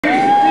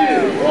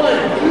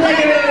And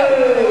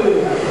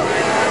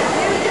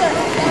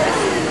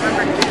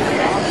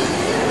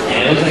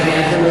it looks like the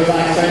Ashburn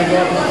Robotics trying to go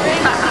up.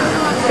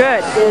 Good.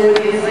 Slowly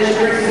the installation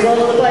bricks as well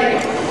as the bike.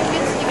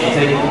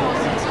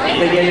 And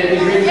they get it in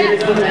the green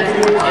minutes of that.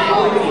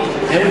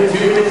 And with 2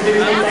 minutes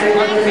 15 seconds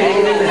left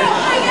remaining in the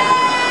match.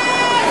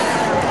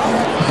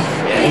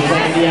 And it looks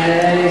like the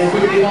IA is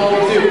quickly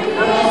following suit.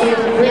 But also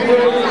Green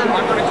Glooocs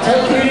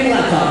telestrating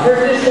laptop.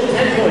 First initial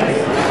 10 points.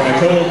 For a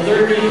total of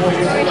 13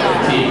 points for the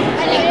team.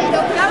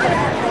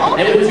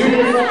 And with 2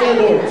 minutes left on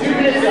the board. 2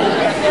 minutes left.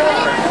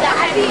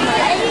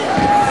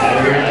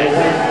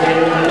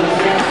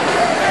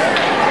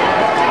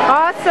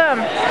 Awesome.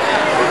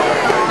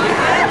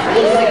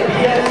 Looks like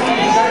BFT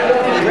trying to go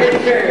and ready to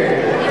carry.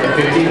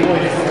 15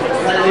 points.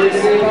 Slightly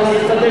disagreeing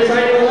process, but they're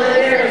trying to go line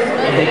errors.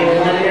 And they go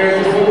line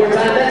errors one more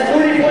time. That's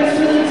 40 points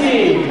for the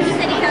team.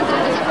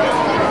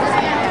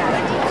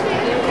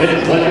 With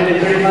 1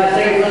 minute 35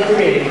 seconds left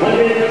remaining. 1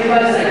 minute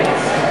 35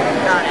 seconds.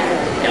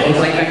 It looks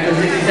like Vector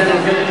 67 is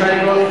going to try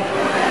to go a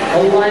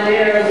line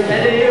errors. And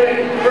they do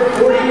it for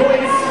 40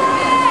 points.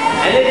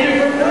 And they do it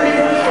for 30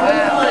 points for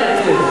both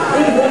lines.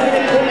 With 1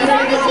 minute 20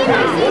 seconds left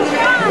remaining.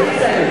 20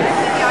 seconds.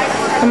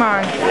 Come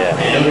on.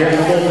 And over here in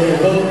the building,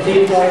 both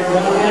teams are 1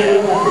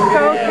 minute left.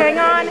 Go, hang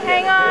on,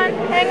 hang on,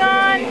 hang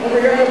on.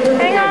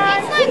 Hang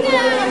on.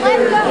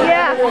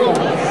 Yeah.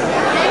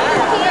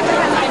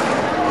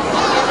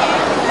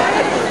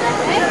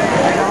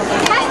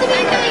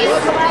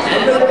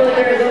 And the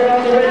militaries are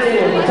on the red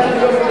table. It's time to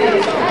go for the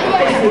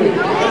ice boot.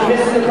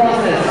 Missing the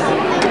process.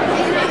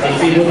 Let's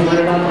see who's on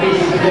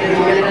modifications to get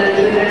that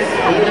into the next,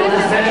 into the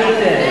last match of the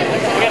day.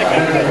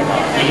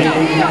 Even if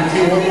we have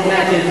 2 horrible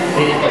matches, it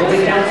only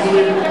counts for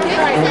the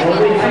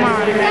only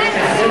counts for the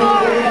match.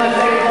 45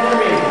 seconds on the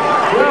ring.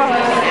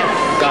 45 seconds.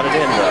 Got it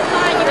in though.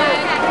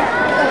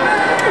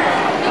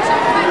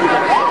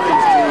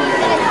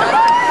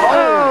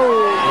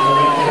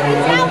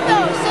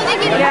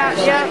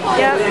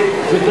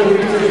 With the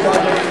research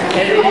project,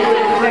 and they do it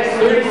in the next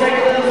 30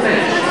 seconds of the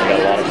match.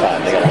 They got a lot of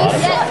time. They got a lot of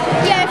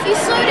time. Yeah, if you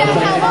slow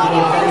down how long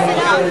it takes it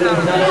up.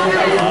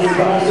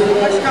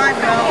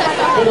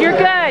 You're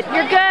good,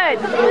 you're good.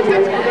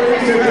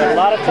 A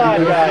lot of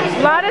time, guys.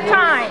 A lot of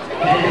time.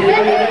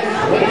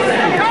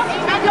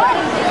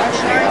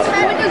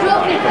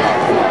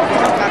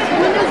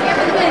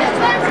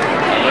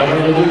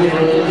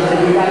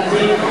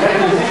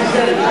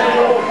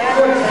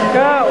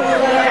 Go.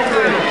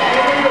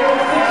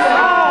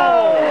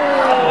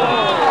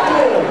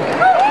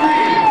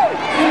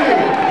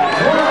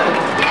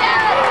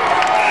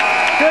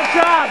 Good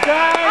job,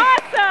 guys.